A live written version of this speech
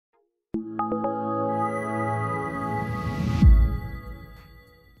Hi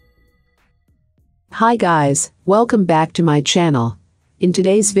guys, welcome back to my channel. In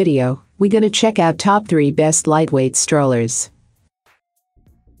today's video, we're gonna check out top 3 best lightweight strollers.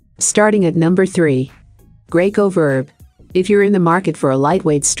 Starting at number 3. Graco Verb. If you're in the market for a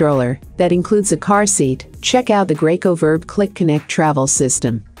lightweight stroller that includes a car seat, check out the Graco Verb Click Connect travel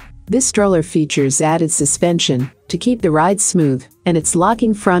system. This stroller features added suspension to keep the ride smooth, and its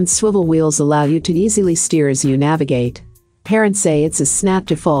locking front swivel wheels allow you to easily steer as you navigate. Parents say it's a snap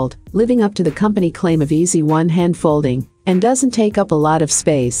to fold, living up to the company claim of easy one-hand folding, and doesn't take up a lot of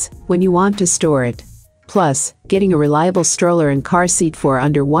space when you want to store it. Plus, getting a reliable stroller and car seat for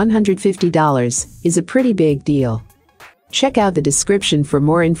under $150 is a pretty big deal. Check out the description for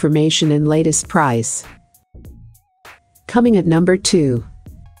more information and latest price. Coming at number 2.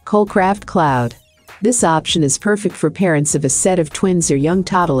 Kolcraft Cloud. This option is perfect for parents of a set of twins or young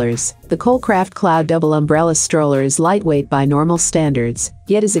toddlers. The Kolcraft Cloud double umbrella stroller is lightweight by normal standards,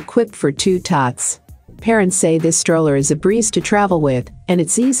 yet is equipped for 2 tots. Parents say this stroller is a breeze to travel with, and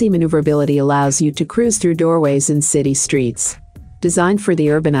its easy maneuverability allows you to cruise through doorways and city streets. Designed for the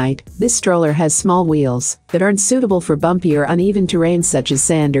urbanite, this stroller has small wheels that aren't suitable for bumpy or uneven terrain such as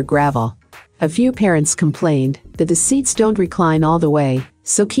sand or gravel. A few parents complained that the seats don't recline all the way,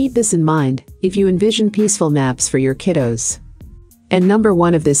 so keep this in mind if you envision peaceful naps for your kiddos. And number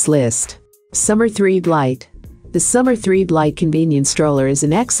 1 of this list. Summer 3 Light. The Summer 3 Light convenience stroller is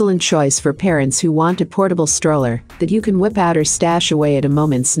an excellent choice for parents who want a portable stroller that you can whip out or stash away at a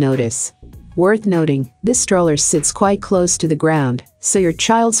moment's notice. Worth noting, this stroller sits quite close to the ground, so your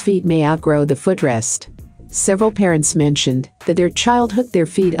child's feet may outgrow the footrest. Several parents mentioned that their child hooked their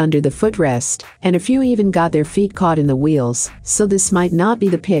feet under the footrest, and a few even got their feet caught in the wheels, so this might not be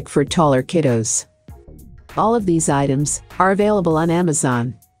the pick for taller kiddos. All of these items are available on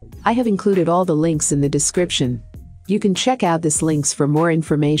Amazon. I have included all the links in the description. You can check out these links for more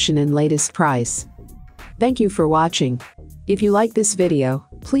information and latest price. Thank you for watching. If you like this video,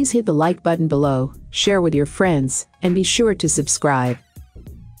 please hit the like button below, share with your friends, and be sure to subscribe.